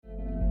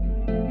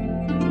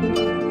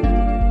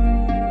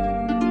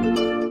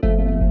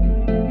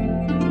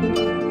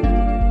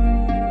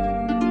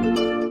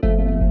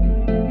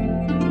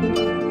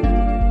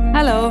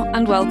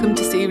and welcome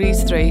to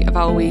Series 3 of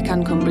our We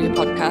Can Cumbria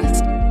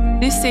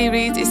podcast. This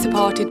series is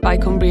supported by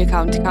Cumbria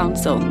County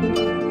Council.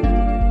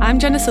 I'm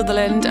Jenna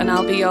Sutherland and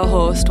I'll be your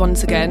host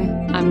once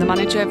again. I'm the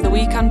manager of the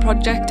We Can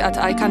project at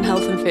ICANN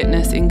Health and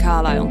Fitness in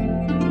Carlisle.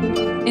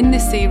 In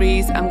this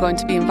series, I'm going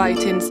to be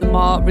inviting some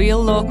more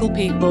real local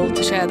people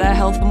to share their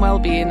health and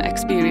wellbeing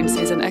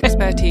experiences and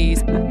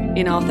expertise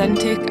in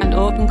authentic and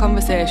open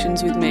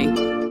conversations with me.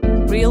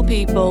 Real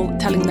people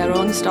telling their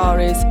own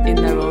stories in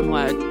their own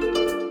words.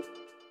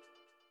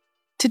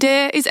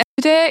 Today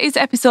is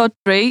episode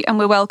 3 and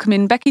we're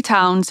welcoming Becky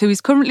Towns, who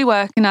is currently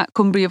working at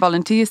Cumbria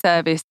Volunteer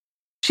Service.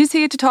 She's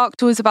here to talk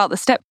to us about the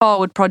Step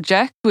Forward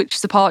project, which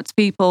supports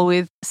people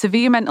with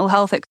severe mental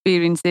health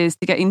experiences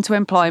to get into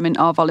employment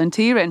or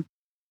volunteering.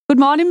 Good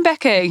morning,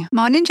 Becky.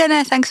 Morning,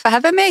 Jenna. Thanks for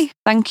having me.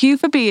 Thank you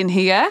for being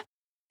here.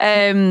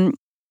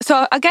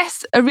 So I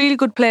guess a really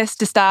good place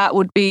to start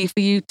would be for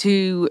you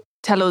to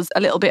tell us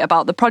a little bit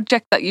about the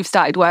project that you've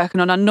started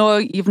working on. I know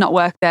you've not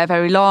worked there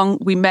very long.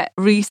 We met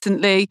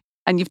recently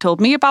and you've told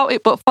me about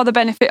it, but for the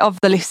benefit of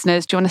the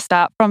listeners, do you want to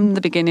start from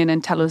the beginning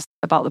and tell us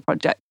about the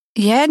project?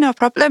 Yeah, no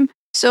problem.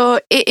 So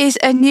it is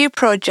a new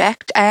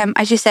project,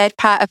 as you said,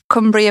 part of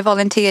Cumbria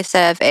Volunteer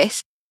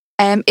Service.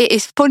 It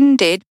is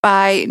funded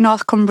by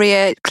North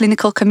Cumbria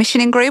Clinical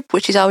Commissioning Group,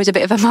 which is always a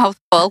bit of a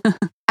mouthful,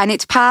 and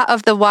it's part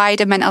of the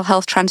wider Mental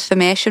Health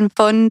Transformation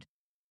Fund.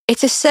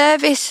 It's a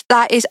service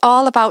that is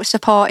all about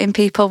supporting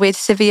people with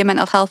severe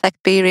mental health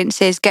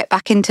experiences get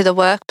back into the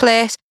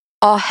workplace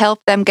or help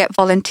them get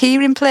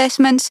volunteering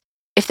placements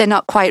if they're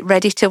not quite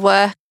ready to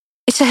work.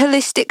 It's a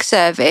holistic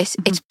service.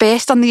 It's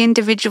based on the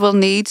individual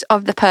needs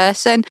of the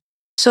person.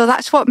 So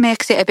that's what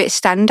makes it a bit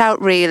standout,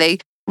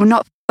 really. We're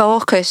not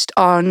focused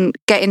on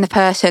getting the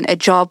person a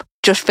job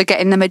just for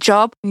getting them a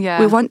job. Yeah.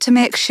 We want to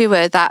make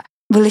sure that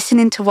we're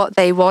listening to what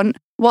they want.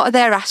 What are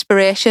their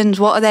aspirations?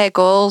 What are their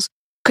goals?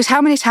 Because how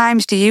many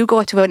times do you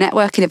go to a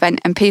networking event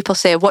and people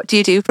say, what do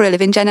you do for a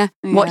living, Jenna?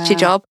 Yeah. What's your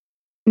job?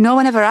 No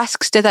one ever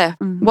asks, do they?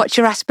 What's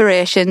your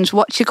aspirations?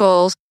 What's your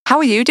goals? How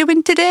are you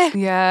doing today?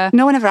 Yeah.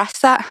 No one ever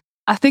asks that.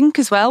 I think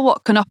as well,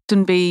 what can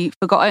often be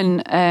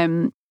forgotten,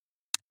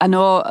 I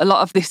know a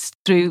lot of this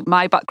through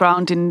my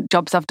background in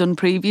jobs I've done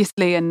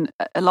previously, and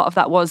a lot of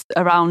that was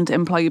around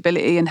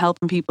employability and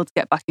helping people to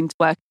get back into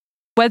work.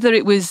 Whether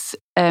it was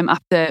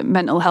after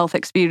mental health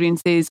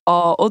experiences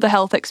or other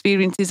health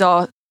experiences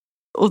or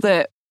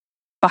other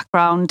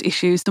background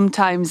issues,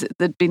 sometimes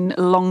they'd been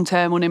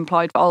long-term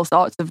unemployed for all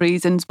sorts of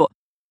reasons. But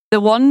the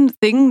one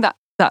thing that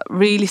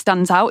really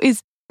stands out is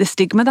the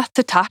stigma that's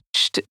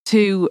attached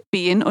to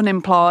being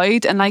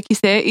unemployed. And like you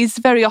say, it is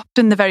very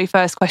often the very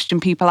first question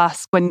people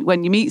ask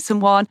when you meet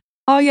someone.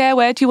 Oh yeah,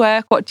 where do you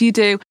work? What do you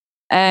do?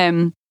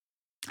 And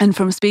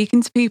from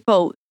speaking to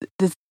people,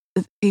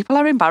 people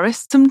are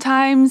embarrassed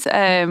sometimes.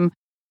 So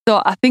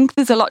I think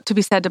there's a lot to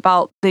be said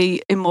about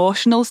the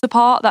emotional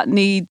support that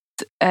needs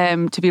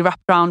to be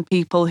wrapped around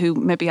people who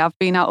maybe have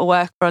been out of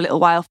work for a little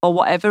while for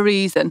whatever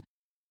reason.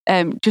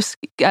 Just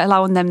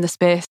allowing them the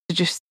space to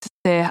just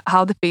say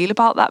how they feel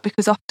about that,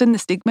 because often the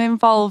stigma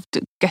involved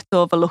gets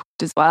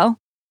overlooked as well.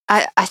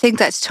 I think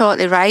that's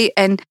totally right.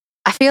 And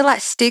I feel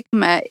that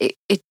stigma,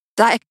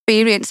 that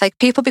experience, like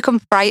people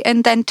become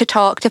frightened then to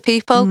talk to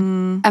people.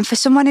 And for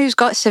someone who's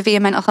got severe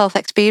mental health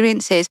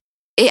experiences,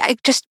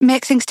 it just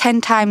makes things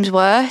 10 times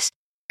worse.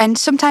 And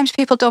sometimes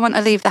people don't want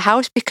to leave the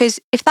house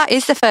because if that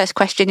is the first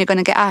question you're going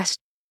to get asked,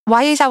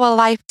 why is our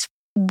life's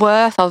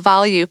worth or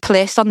value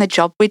placed on the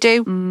job we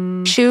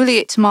do? Surely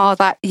it's more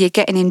that you're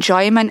getting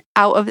enjoyment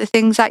out of the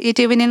things that you're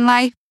doing in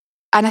life.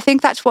 And I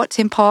think that's what's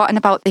important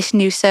about this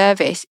new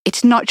service.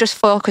 It's not just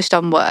focused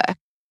on work.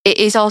 It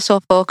is also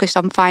focused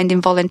on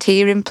finding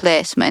volunteering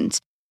placements,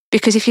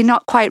 because if you're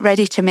not quite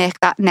ready to make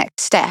that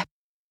next step,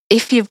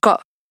 if you've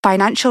got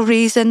financial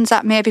reasons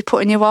that may be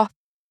putting you off,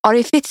 or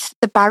if it's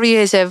the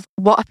barriers of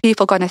what are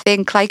people going to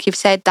think, like you've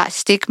said, that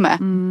stigma,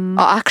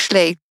 or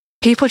actually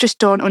people just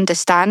don't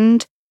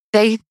understand.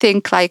 They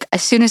think like,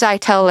 as soon as I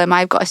tell them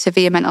I've got a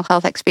severe mental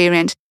health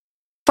experience,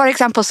 for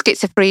example,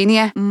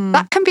 schizophrenia,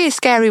 that can be a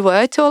scary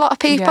word to a lot of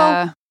people.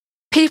 Yeah.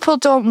 People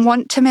don't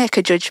want to make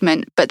a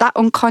judgment, but that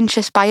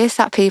unconscious bias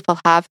that people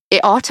have,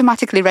 it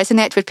automatically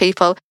resonates with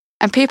people.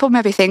 And people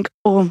maybe think,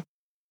 oh,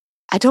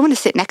 I don't want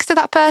to sit next to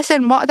that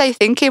person. What are they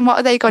thinking? What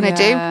are they going to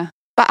do?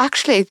 But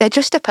actually, they're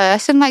just a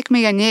person like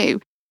me and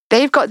you.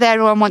 They've got their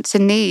own wants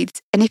and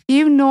needs. And if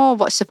you know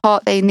what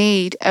support they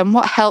need and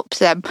what helps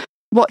them,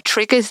 what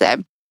triggers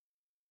them,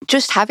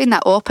 just having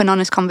that open,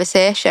 honest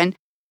conversation,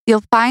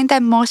 you'll find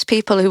that most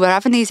people who are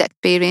having these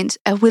experiences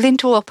are willing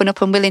to open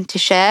up and willing to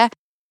share.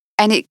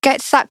 And it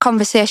gets that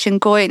conversation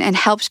going and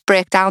helps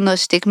break down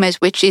those stigmas,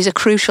 which is a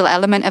crucial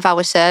element of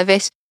our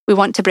service. We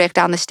want to break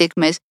down the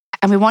stigmas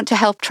and we want to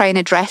help try and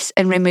address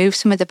and remove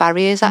some of the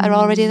barriers that are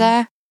already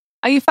there.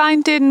 Are you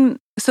finding,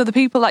 so the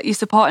people that you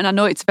support, and I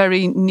know it's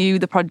very new,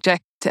 the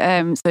project,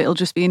 so it'll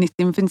just be in its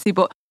infancy,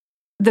 but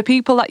the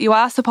people that you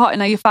are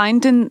supporting, are you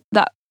finding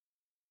that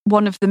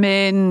one of the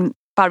main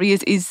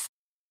barriers is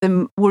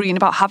them worrying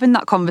about having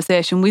that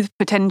conversation with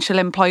potential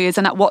employers?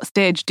 And at what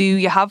stage do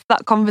you have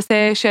that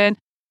conversation?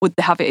 Would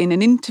they have it in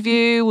an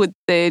interview? Would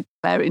they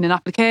declare it in an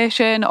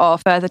application or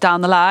further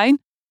down the line?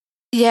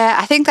 Yeah,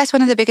 I think that's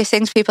one of the biggest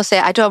things people say.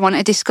 I don't want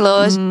to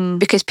disclose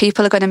because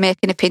people are going to make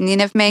an opinion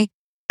of me.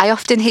 I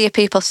often hear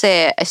people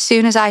say, as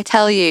soon as I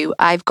tell you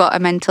I've got a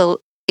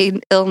mental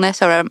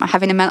illness or I'm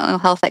having a mental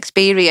health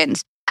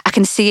experience, I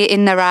can see it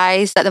in their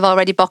eyes that they've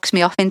already boxed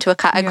me off into a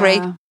category.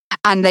 Yeah.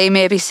 And they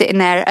may be sitting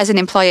there as an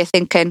employer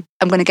thinking,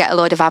 I'm going to get a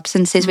load of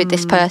absences with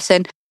this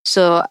person,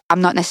 so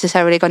I'm not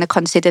necessarily going to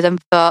consider them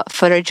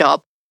for a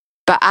job.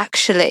 But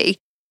actually,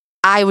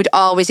 I would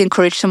always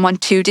encourage someone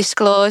to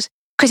disclose,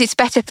 because it's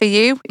better for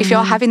you. If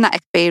you're having that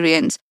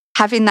experience,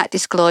 having that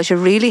disclosure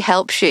really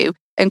helps you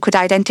and could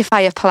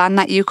identify a plan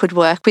that you could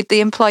work with the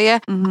employer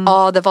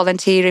or the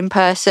volunteering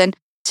person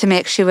to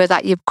make sure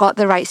that you've got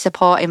the right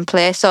support in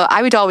place. So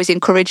I would always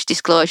encourage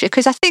disclosure,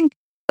 because I think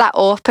that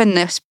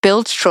openness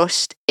builds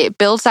trust, it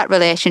builds that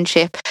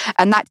relationship,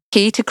 and that's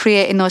key to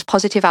creating those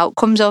positive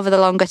outcomes over the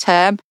longer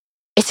term.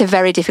 It's a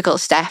very difficult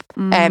step.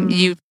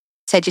 You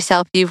said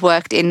yourself, you've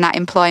worked in that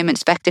employment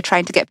sector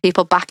trying to get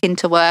people back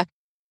into work.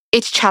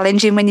 It's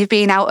challenging when you've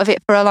been out of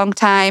it for a long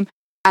time,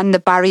 and the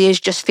barriers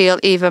just feel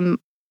even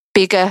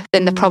bigger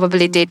than they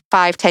probably did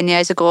 5-10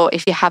 years ago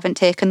if you haven't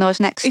taken those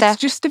next steps.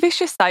 It's just a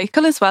vicious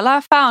cycle as well,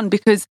 I've found,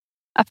 because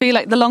I feel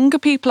like the longer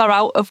people are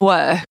out of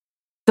work,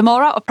 the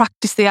more out of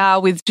practice they are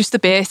with just the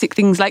basic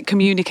things like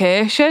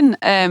communication.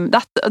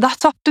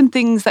 That's often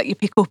things that you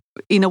pick up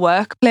in a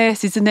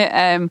workplace, isn't it?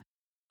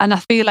 And I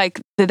feel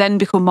like they then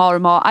become more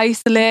and more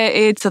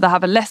isolated, so they're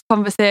having less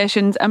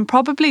conversations and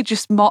probably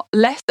just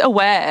less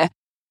aware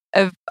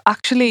of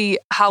actually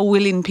how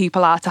willing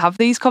people are to have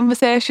these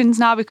conversations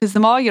now, because the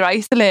more you're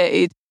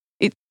isolated,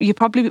 you're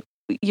probably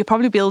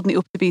building it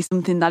up to be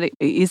something that it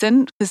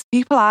isn't, because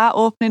people are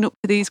opening up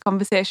to these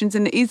conversations,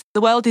 and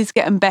the world is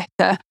getting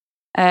better.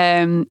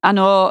 I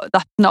know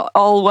that's not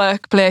all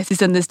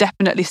workplaces, and there's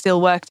definitely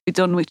still work to be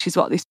done, which is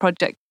what this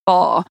project's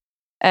for.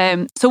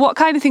 So what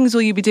kind of things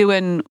will you be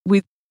doing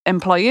with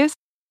employers?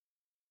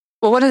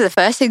 Well, one of the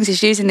first things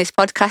is using this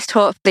podcast,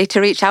 hopefully, to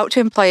reach out to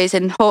employers,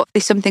 and hopefully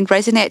something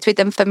resonates with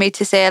them for me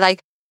to say,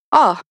 like,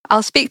 oh,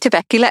 I'll speak to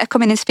Becky, let her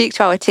come in and speak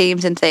to our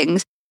teams and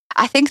things.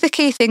 I think the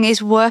key thing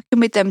is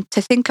working with them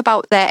to think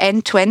about their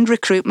end-to-end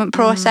recruitment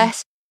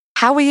process.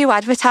 How are you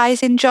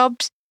advertising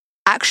jobs?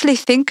 Actually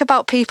think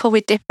about people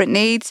with different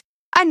needs.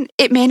 And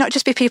it may not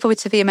just be people with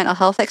severe mental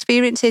health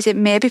experiences. It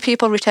may be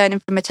people returning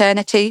from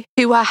maternity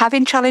who are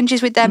having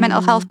challenges with their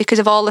mental health because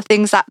of all the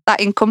things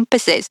that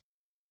encompasses.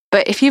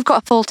 But if you've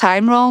got a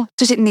full-time role,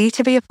 does it need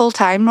to be a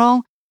full-time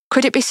role?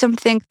 Could it be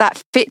something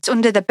that fits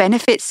under the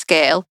benefits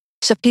scale?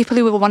 So people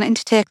who are wanting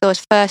to take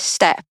those first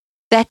steps,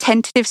 their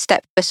tentative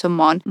step for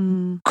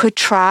someone, could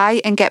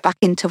try and get back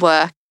into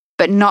work,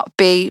 but not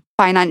be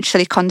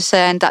financially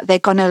concerned that they're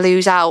going to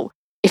lose out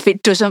if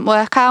it doesn't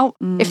work out,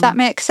 if that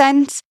makes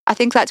sense. I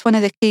think that's one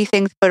of the key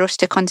things for us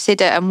to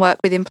consider and work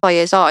with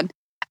employers on.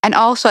 And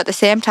also at the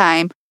same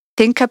time,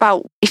 think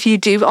about if you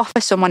do offer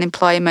someone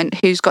employment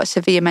who's got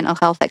severe mental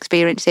health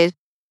experiences,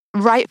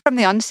 right from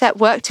the onset,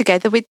 work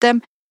together with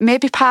them,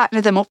 maybe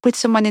partner them up with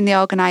someone in the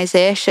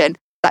organisation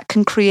that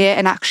can create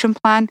an action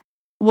plan,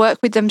 work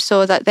with them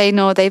so that they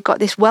know they've got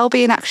this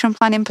wellbeing action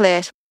plan in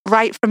place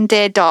right from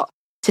day dot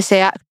to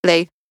say,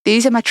 actually,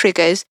 these are my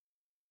triggers.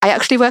 I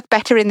actually work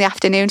better in the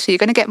afternoon, so you're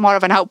going to get more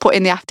of an output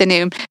in the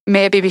afternoon,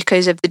 maybe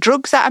because of the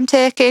drugs that I'm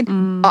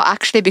taking, or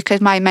actually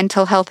because my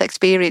mental health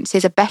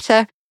experiences are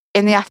better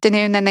in the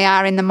afternoon than they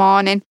are in the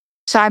morning.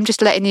 So I'm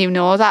just letting you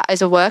know that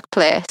as a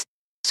workplace.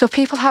 So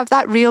people have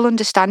that real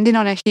understanding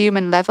on a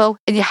human level,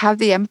 and you have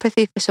the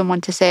empathy for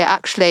someone to say,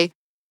 actually,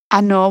 I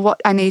know what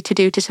I need to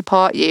do to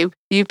support you.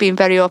 You've been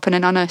very open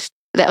and honest.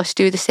 Let us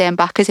do the same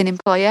back as an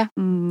employer.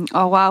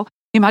 Oh, wow.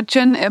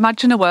 Imagine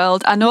a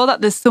world. I know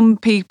that there's some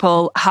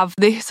people have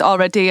this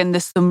already, and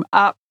there's some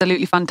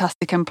absolutely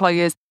fantastic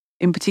employers,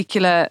 in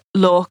particular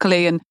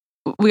locally, and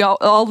we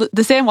all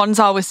the same ones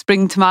always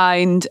spring to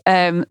mind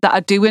that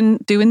are doing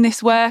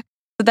this work.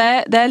 So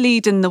they're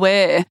leading the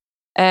way.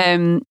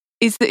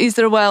 Is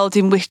there a world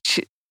in which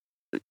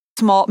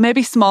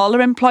maybe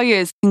smaller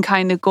employers can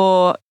kind of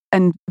go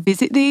and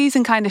visit these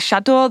and kind of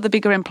shadow the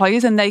bigger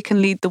employers, and they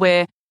can lead the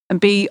way and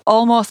be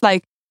almost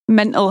like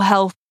mental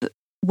health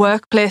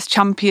workplace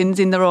champions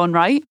in their own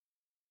right?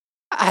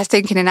 I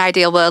think in an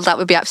ideal world that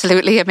would be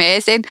absolutely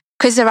amazing,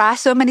 because there are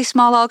so many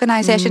small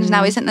organisations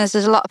now, isn't there?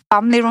 There's a lot of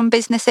family-run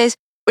businesses,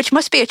 which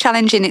must be a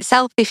challenge in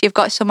itself if you've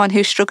got someone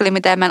who's struggling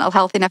with their mental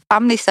health in a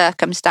family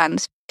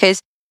circumstance, because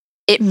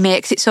it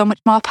makes it so much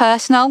more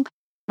personal.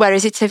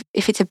 Whereas if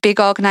it's a big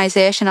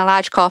organisation, a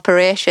large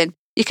corporation,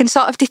 you can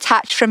sort of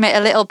detach from it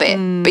a little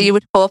bit, but you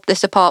would hope the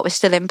support was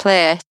still in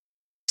place.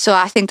 So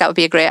I think that would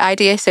be a great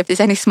idea. So if there's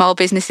any small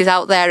businesses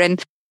out there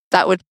and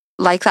that would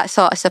like that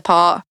sort of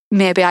support,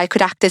 maybe I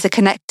could act as a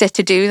connector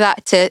to do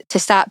that, to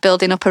start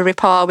building up a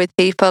rapport with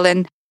people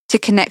and to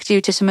connect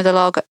you to some of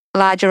the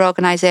larger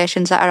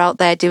organisations that are out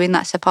there doing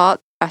that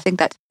support. I think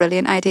that's a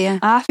brilliant idea.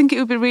 I think it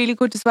would be really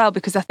good as well,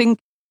 because I think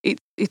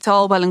it's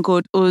all well and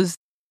good us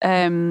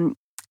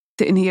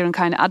sitting here and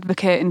kind of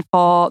advocating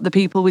for the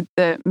people with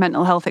the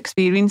mental health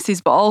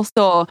experiences, but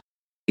also,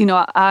 you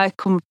know, I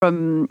come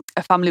from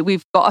a family,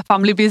 we've got a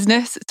family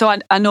business, so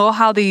I know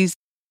how these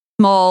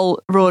small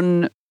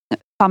run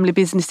family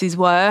businesses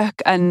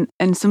work, and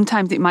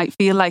sometimes it might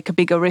feel like a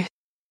bigger risk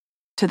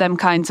to them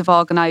kinds of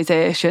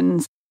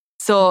organisations.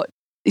 So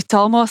it's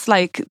almost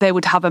like they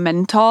would have a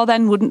mentor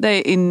then, wouldn't they,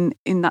 in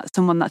that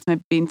someone that's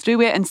maybe been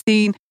through it and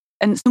seen,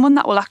 and someone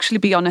that will actually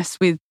be honest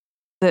with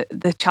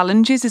the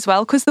challenges as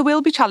well, because there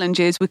will be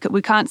challenges.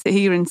 We can't sit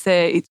here and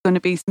say it's going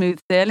to be smooth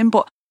sailing,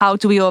 but how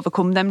do we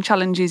overcome them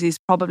challenges is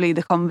probably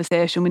the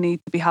conversation we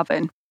need to be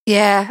having.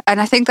 Yeah,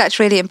 and I think that's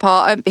really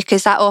important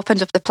because that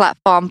opens up the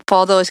platform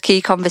for those key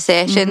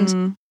conversations.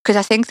 Because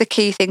I think the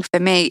key thing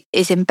for me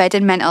is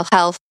embedding mental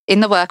health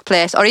in the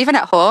workplace or even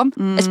at home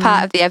as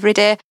part of the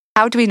everyday.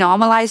 How do we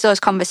normalise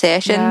those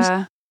conversations?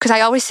 Because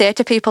I always say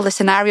to people, the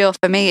scenario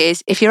for me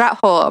is if you're at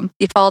home,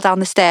 you fall down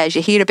the stairs,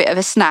 you hear a bit of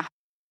a snap,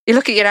 you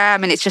look at your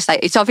arm and it's just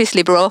like, it's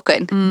obviously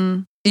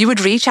broken. You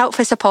would reach out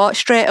for support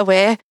straight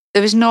away.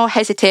 There was no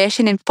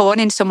hesitation in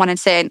phoning someone and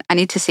saying, I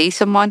need to see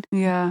someone.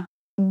 Yeah.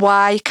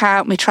 Why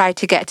can't we try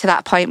to get to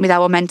that point with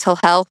our mental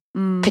health,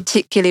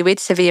 particularly with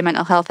severe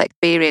mental health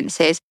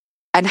experiences,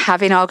 and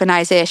having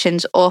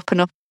organisations open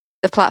up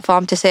the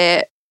platform to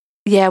say,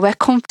 yeah, we're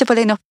comfortable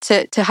enough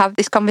to have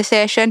this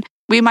conversation.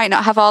 We might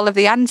not have all of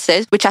the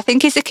answers, which I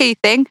think is the key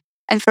thing.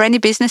 And for any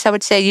business, I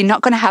would say you're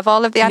not going to have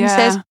all of the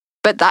answers,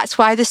 but that's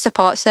why the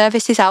support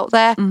services out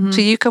there. So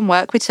you can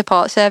work with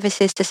support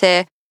services to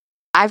say,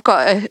 I've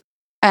got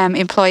an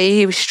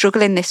employee who's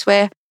struggling this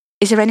way.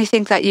 Is there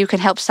anything that you can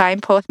help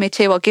signpost me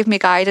to or give me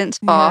guidance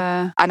for?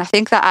 And I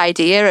think that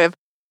idea of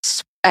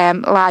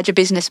larger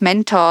business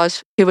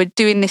mentors who are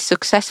doing this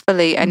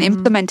successfully and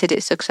implemented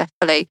it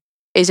successfully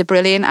is a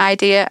brilliant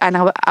idea. And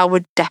I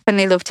would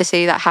definitely love to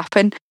see that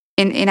happen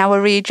in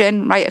our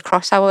region, right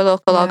across our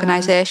local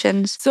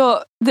organisations.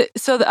 So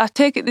I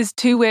take it there's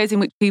two ways in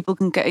which people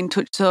can get in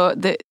touch. So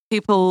the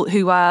people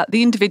who are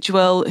the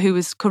individual who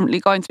is currently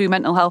going through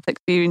mental health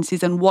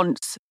experiences and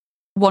wants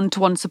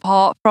one-to-one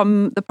support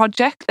from the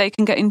project, they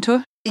can get in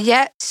touch?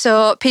 Yeah,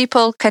 so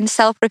people can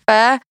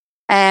self-refer.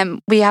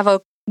 We have a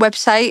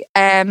website,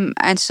 and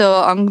so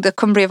on the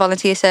Cumbria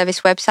Volunteer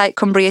Service website,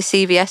 Cumbria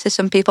CVS, as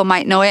some people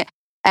might know it,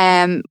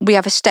 we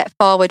have a step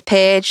forward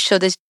page. So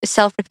there's a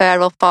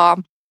self-referral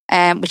form,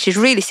 which is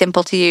really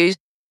simple to use,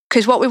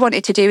 because what we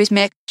wanted to do is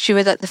make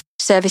sure that the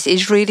service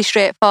is really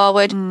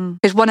straightforward,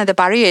 because one of the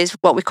barriers,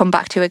 what we come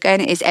back to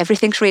again, is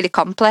everything's really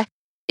complex.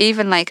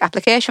 Even like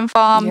application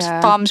forms,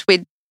 forms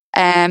with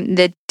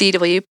the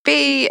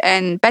DWP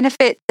and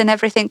benefits and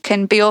everything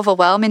can be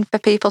overwhelming for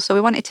people. So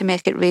we wanted to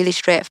make it really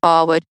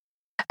straightforward.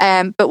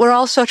 But we're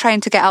also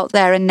trying to get out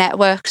there and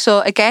network. So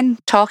again,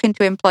 talking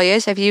to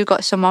employers, have you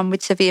got someone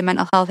with severe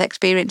mental health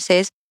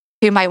experiences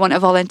who might want a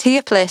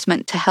volunteer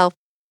placement to help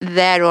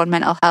their own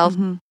mental health?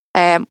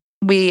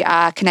 We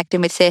are connecting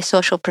with, say,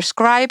 social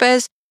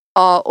prescribers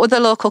or other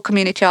local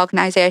community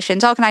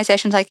organisations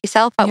like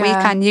yourself at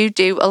WeCan. You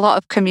do a lot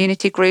of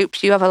community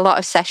groups, you have a lot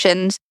of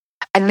sessions,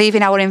 and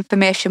leaving our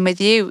information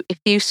with you if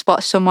you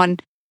spot someone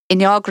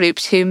in your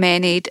groups who may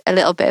need a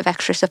little bit of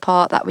extra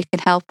support that we can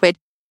help with.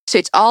 So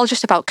it's all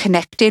just about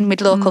connecting with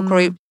local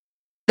groups.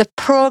 The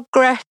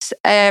progress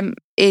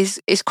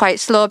is quite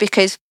slow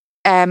because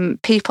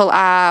people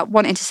are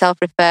wanting to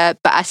self-refer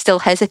but are still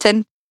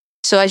hesitant.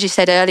 So as you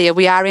said earlier,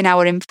 we are in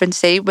our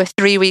infancy. We're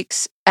 3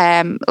 weeks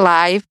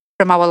live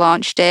from our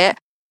launch date.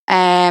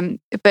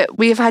 But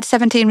we have had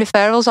 17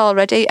 referrals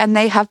already, and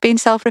they have been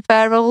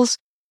self-referrals,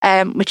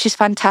 which is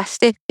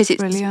fantastic because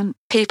it's brilliant.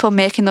 People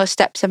making those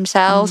steps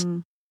themselves.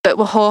 But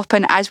we're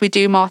hoping as we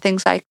do more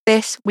things like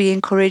this, we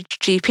encourage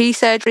GP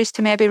surgeries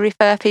to maybe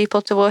refer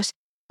people to us,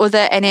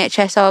 other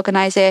NHS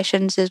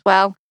organisations as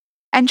well.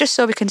 And just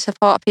so we can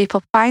support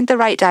people, find the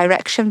right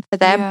direction for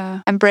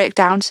them and break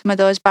down some of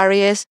those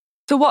barriers.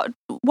 So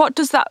what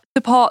does that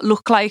support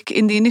look like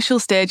in the initial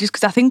stages?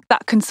 Because I think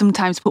that can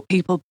sometimes put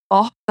people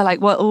off. They're like,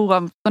 well,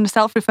 I'm going to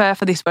self-refer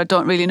for this, but I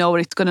don't really know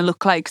what it's going to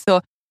look like. So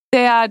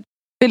they are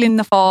filling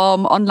the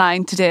form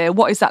online today.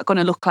 What is that going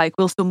to look like?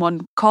 Will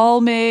someone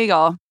call me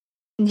or...?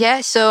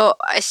 Yeah, so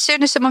as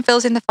soon as someone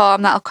fills in the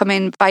form, that'll come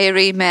in via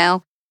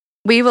email.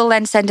 We will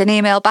then send an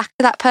email back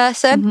to that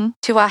person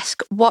to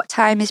ask what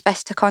time is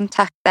best to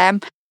contact them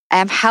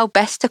and how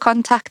best to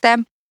contact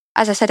them.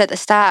 As I said at the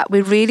start,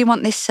 we really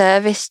want this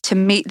service to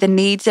meet the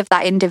needs of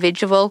that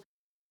individual.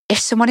 If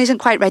someone isn't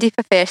quite ready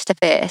for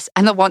face-to-face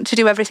and they want to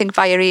do everything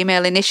via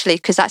email initially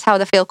because that's how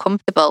they feel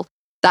comfortable,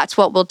 that's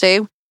what we'll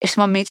do. If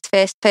someone meets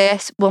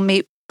face-to-face, we'll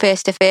meet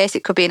face-to-face.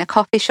 It could be in a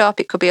coffee shop,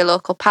 it could be a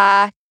local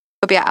park,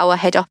 could be at our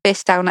head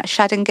office down at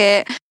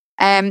Shadingate.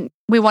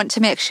 We want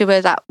to make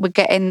sure that we're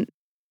getting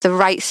the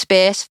right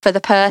space for the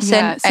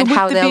person and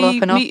how they'll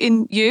open up.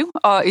 Meeting you,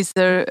 or is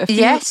there a few?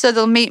 Yeah, so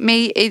they'll meet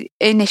me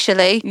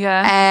initially,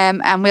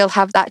 and we'll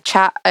have that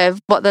chat of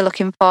what they're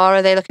looking for.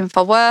 Are they looking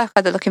for work?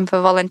 Are they looking for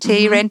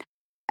volunteering?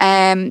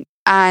 And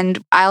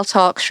I'll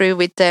talk through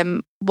with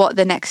them what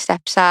the next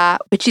steps are,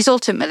 which is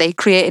ultimately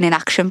creating an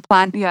action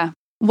plan.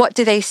 what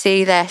do they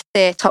see their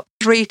top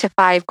 3 to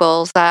 5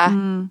 goals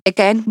are?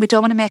 Again, we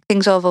don't want to make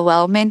things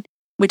overwhelming.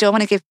 We don't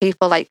want to give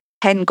people like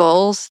 10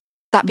 goals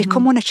that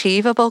become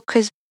unachievable,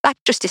 because that's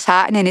just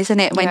disheartening, isn't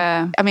it?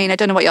 I mean, I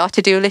don't know what your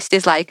to-do list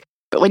is like,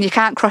 but when you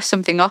can't cross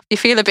something off, you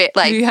feel a bit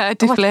like,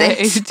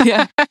 deflated.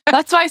 Yeah.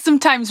 That's why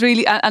sometimes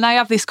really, and I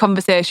have this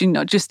conversation,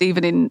 not just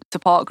even in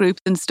support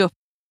groups and stuff,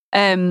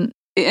 and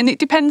it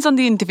depends on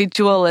the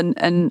individual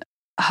and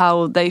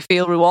how they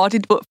feel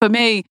rewarded. But for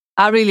me,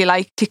 I really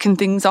like ticking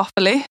things off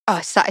a list. Oh,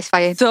 it's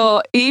satisfying.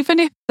 So even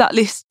if that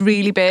list's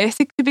really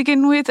basic to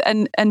begin with,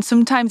 and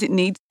sometimes it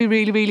needs to be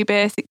really, really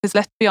basic, because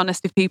let's be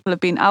honest, if people have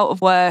been out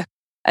of work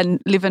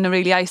and living a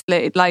really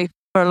isolated life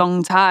for a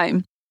long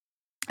time,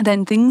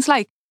 then things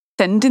like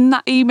sending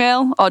that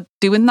email or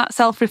doing that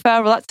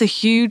self-referral, that's a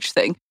huge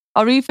thing.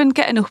 Or even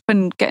getting up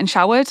and getting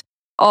showered,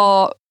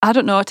 or, I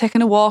don't know,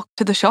 taking a walk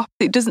to the shop.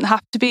 It doesn't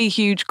have to be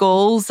huge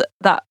goals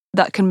that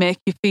can make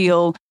you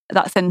feel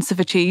that sense of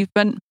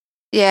achievement.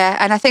 Yeah,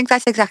 and I think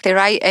that's exactly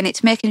right. And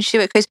it's making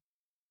sure, because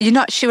you're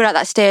not sure at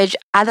that stage,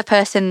 are the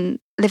person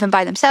living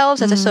by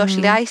themselves, are they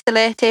socially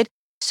isolated?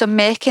 So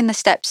making the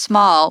steps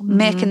small,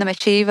 making them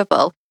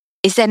achievable,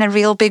 is then a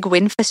real big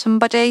win for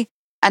somebody.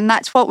 And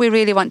that's what we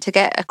really want to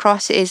get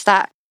across, is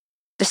that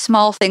the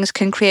small things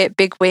can create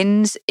big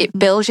wins. It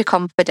builds your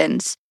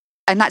confidence.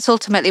 And that's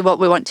ultimately what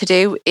we want to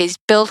do, is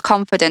build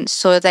confidence.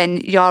 So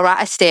then you're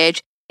at a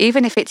stage,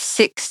 even if it's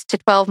 6 to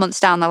 12 months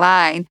down the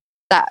line,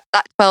 that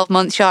 12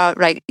 months you're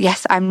like,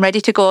 yes, I'm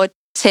ready to go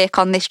take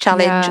on this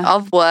challenge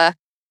of work.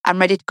 I'm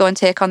ready to go and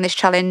take on this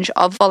challenge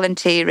of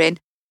volunteering.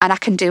 And I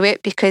can do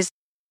it because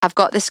I've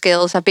got the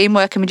skills. I've been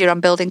working with you on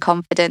building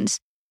confidence.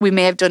 We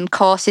may have done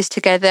courses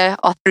together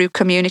or through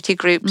community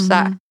groups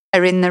that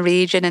are in the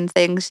region and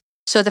things.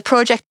 So the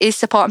project is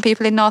supporting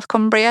people in North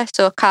Cumbria,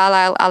 so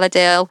Carlisle,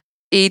 Allerdale,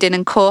 Eden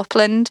and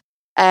Copeland.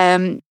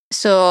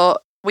 So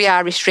we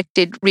are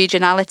restricted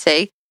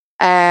regionality,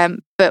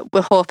 but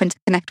we're hoping to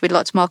connect with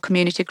lots more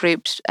community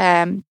groups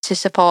to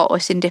support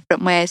us in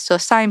different ways. So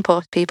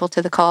signpost people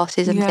to the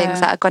courses and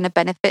things that are going to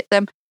benefit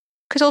them.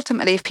 Because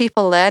ultimately, if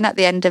people learn at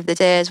the end of the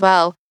day as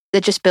well,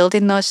 they're just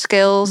building those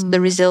skills, the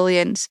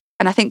resilience.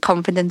 And I think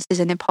confidence is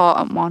an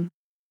important one.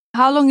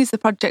 How long is the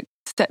project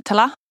set to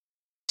last?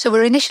 So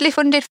we're initially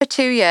funded for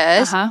 2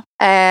 years.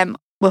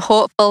 We're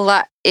hopeful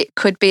that it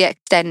could be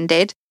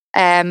extended,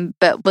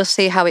 but we'll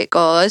see how it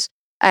goes.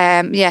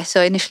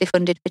 So initially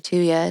funded for 2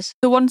 years.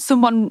 So once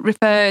someone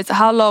refers,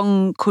 how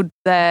long could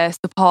their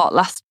support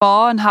last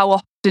for, and how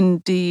often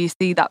do you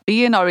see that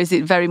being, or is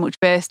it very much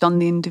based on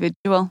the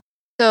individual?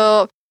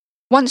 So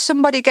once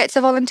somebody gets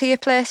a volunteer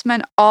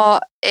placement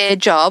or a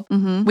job,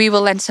 we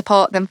will then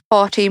support them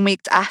 14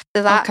 weeks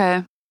after that.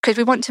 Okay. Because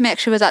we want to make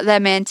sure that they're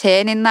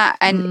maintaining that.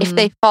 And if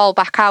they fall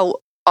back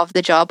out of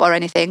the job or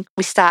anything,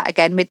 we start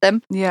again with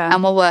them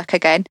and we'll work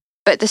again.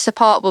 But the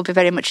support will be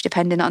very much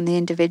dependent on the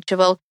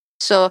individual.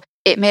 So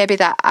it may be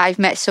that I've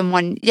met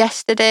someone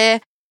yesterday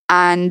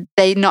and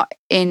they're not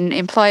in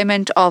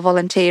employment or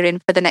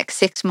volunteering for the next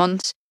 6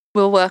 months.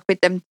 We'll work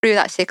with them through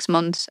that 6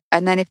 months.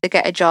 And then if they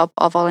get a job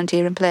or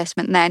volunteering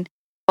placement, then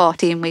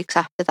 14 weeks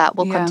after that,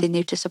 we'll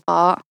continue to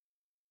support.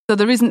 So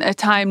there isn't a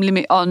time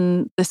limit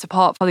on the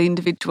support for the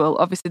individual.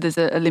 Obviously, there's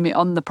a limit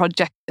on the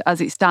project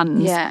as it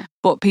stands. Yeah.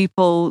 But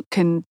people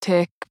can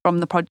take from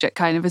the project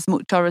kind of as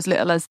much or as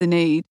little as they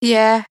need.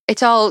 Yeah,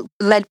 it's all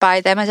led by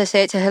them. As I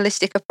say, it's a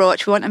holistic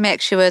approach. We want to make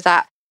sure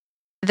that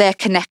they're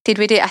connected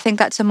with it. I think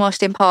that's the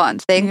most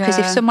important thing, because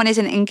if someone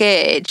isn't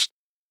engaged,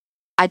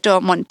 I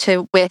don't want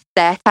to waste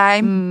their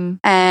time.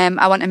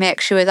 I want to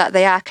make sure that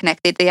they are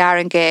connected, they are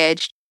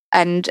engaged.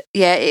 And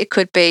it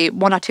could be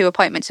 1 or 2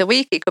 appointments a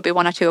week. It could be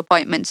 1 or 2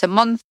 appointments a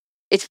month.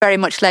 It's very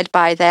much led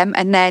by them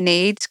and their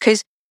needs.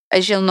 Because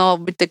as you'll know,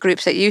 with the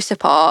groups that you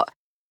support,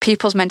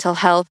 people's mental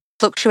health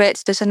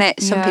fluctuates, doesn't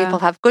it? Some people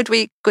have good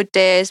weeks, good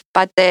days,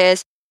 bad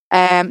days.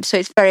 So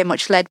it's very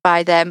much led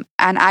by them.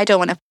 And I don't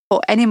want to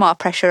put any more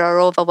pressure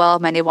or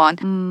overwhelm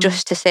anyone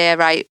just to say,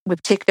 right,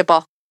 we've ticked a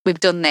box, we've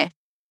done this.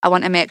 I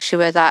want to make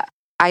sure that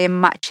I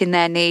am matching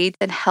their needs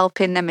and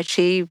helping them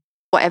achieve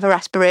whatever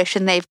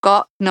aspiration they've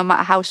got, no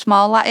matter how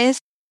small that is.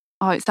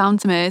 Oh, it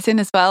sounds amazing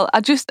as well.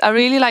 I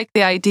really like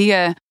the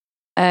idea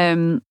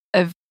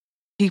of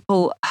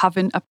people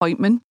having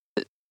appointments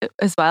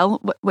as well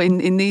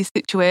in these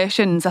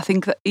situations. I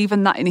think that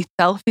even that in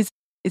itself is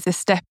a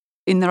step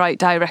in the right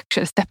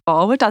direction, a step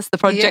forward, as the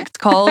project's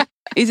called,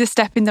 is a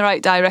step in the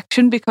right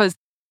direction. Because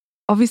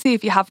obviously,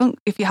 if you haven't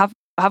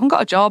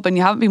got a job and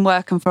you haven't been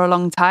working for a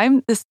long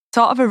time, there's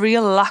sort of a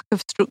real lack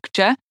of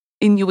structure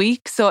in your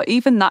week. So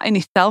even that in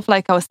itself,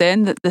 like I was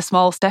saying, that the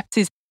small steps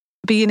is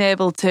being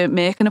able to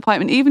make an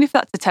appointment, even if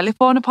that's a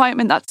telephone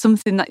appointment, that's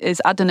something that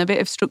is adding a bit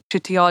of structure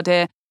to your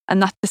day,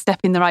 and that's a step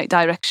in the right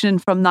direction.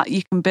 And from that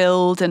you can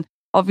build, and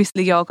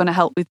obviously you're going to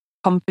help with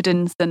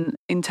confidence, and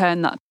in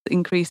turn that's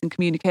increasing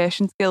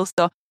communication skills.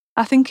 So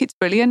I think it's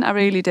brilliant, I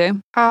really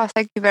do. Oh,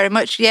 thank you very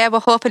much. Yeah,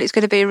 we're hoping it's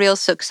going to be a real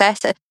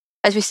success.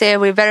 As we say,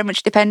 we're very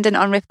much dependent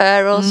on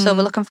referrals, so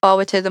we're looking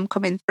forward to them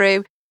coming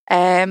through.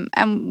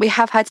 And we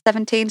have had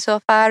 17 so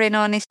far in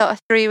only sort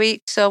of 3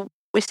 weeks, so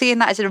we're seeing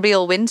that as a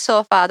real win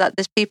so far, that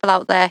there's people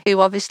out there who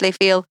obviously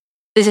feel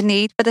there's a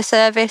need for the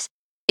service,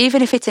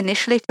 even if it's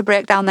initially to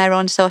break down their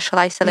own social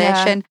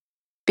isolation,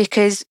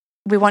 because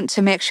we want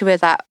to make sure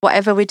that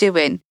whatever we're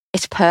doing,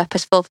 it's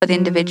purposeful for the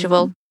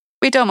individual.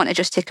 We don't want to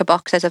just tick a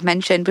box, as I've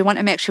mentioned. We want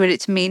to make sure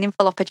it's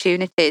meaningful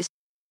opportunities,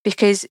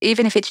 because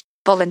even if it's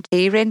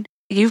volunteering,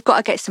 you've got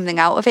to get something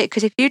out of it,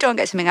 because if you don't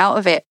get something out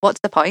of it, what's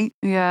the point?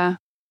 Yeah.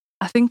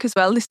 I think as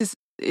well, this is,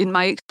 in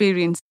my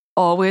experience,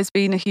 always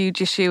been a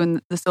huge issue,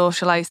 and the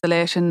social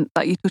isolation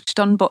that you touched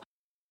on. But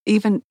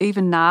even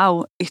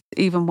now, it's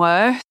even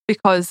worse,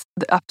 because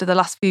after the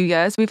last few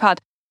years, we've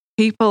had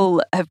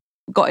people have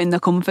got in the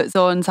comfort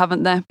zones,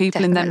 haven't they?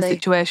 People in them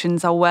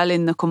situations are well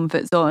in the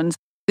comfort zones.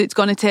 It's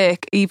going to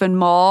take even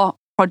more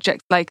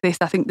projects like this.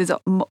 I think there's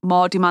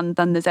more demand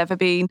than there's ever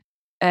been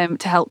to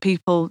help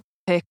people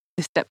take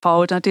this step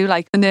forward. I do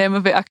like the name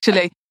of it,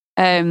 actually,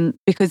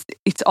 because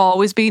it's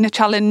always been a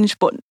challenge,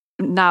 but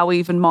now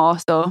even more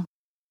so.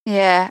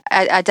 Yeah,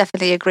 I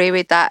definitely agree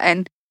with that.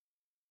 And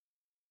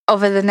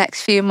over the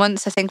next few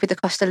months, I think with the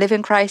cost of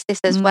living crisis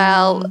as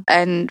well,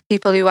 and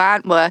people who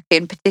aren't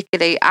working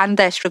particularly, and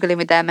they're struggling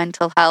with their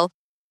mental health,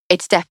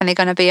 it's definitely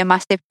going to be a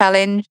massive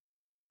challenge.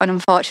 And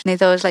unfortunately,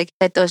 those, like you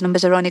said, those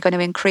numbers are only going to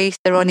increase.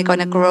 They're only going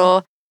to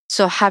grow.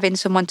 So having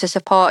someone to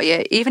support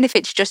you, even if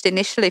it's just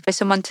initially for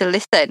someone to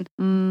listen,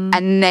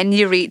 and then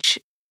you reach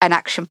an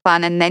action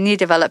plan, and then you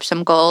develop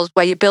some goals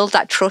where you build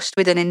that trust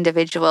with an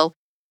individual,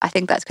 I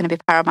think that's going to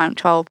be paramount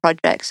to our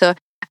project. So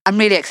I'm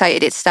really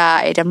excited it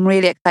started. I'm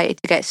really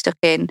excited to get stuck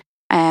in.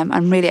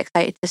 I'm really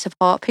excited to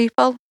support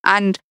people.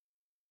 And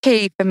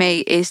key for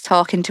me is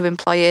talking to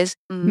employers,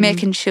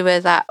 making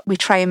sure that we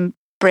try and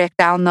break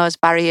down those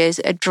barriers,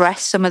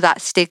 address some of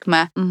that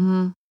stigma,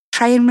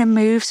 try and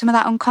remove some of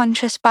that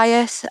unconscious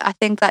bias. I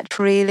think that's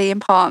really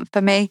important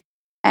for me.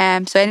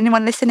 So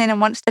anyone listening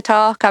and wants to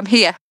talk, I'm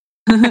here.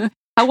 And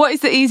what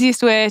is the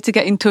easiest way to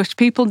get in touch?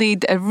 People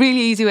need a really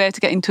easy way to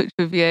get in touch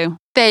with you.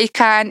 They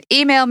can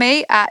email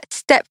me at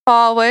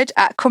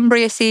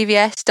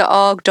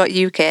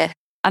stepforward@cumbriacvs.org.uk.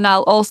 And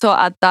I'll also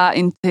add that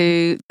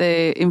into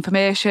the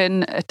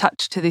information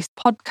attached to this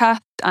podcast,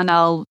 and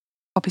I'll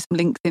copy some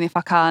links in if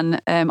I can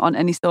on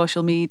any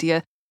social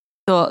media.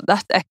 So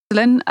that's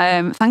excellent.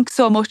 Thanks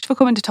so much for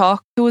coming to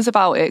talk to us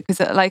about it, because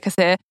like I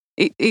say,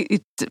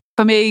 it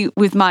for me,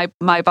 with my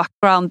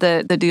background,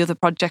 the other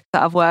projects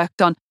that I've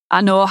worked on, I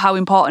know how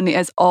important it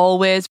has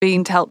always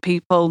been to help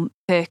people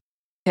take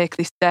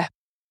this step.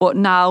 But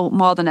now,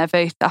 more than ever,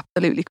 it's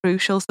absolutely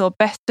crucial. So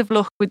best of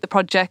luck with the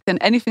project, and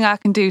anything I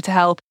can do to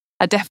help,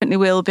 I definitely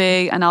will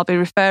be, and I'll be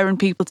referring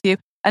people to you.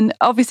 And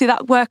obviously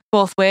that works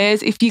both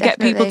ways. If you get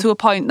people to a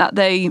point that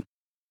they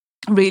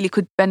really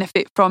could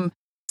benefit from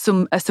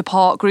a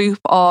support group,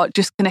 or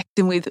just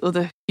connecting with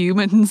other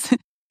humans,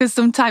 because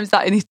sometimes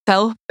that in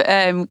itself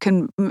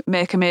can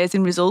make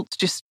amazing results,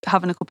 just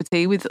having a cup of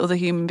tea with other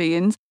human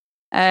beings.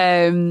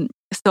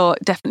 So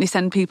definitely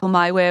send people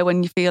my way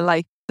when you feel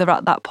like they're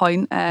at that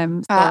point.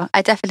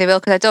 I definitely will,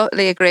 because I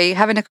totally agree.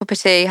 Having a cup of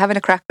tea, having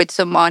a crack with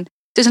someone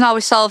doesn't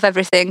always solve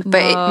everything,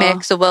 but it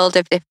makes a world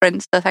of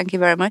difference. So thank you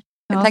very much.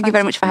 And thank you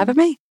very much for having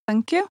me.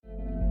 Thank you.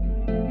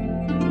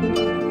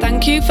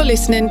 Thank you for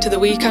listening to the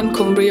We Can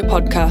Cumbria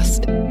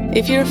podcast.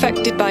 If you're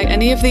affected by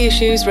any of the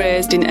issues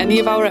raised in any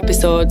of our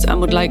episodes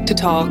and would like to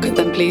talk,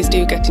 then please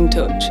do get in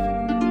touch.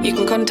 You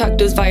can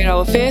contact us via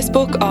our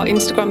Facebook or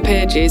Instagram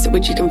pages,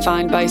 which you can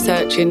find by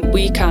searching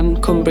We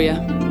Can Cumbria.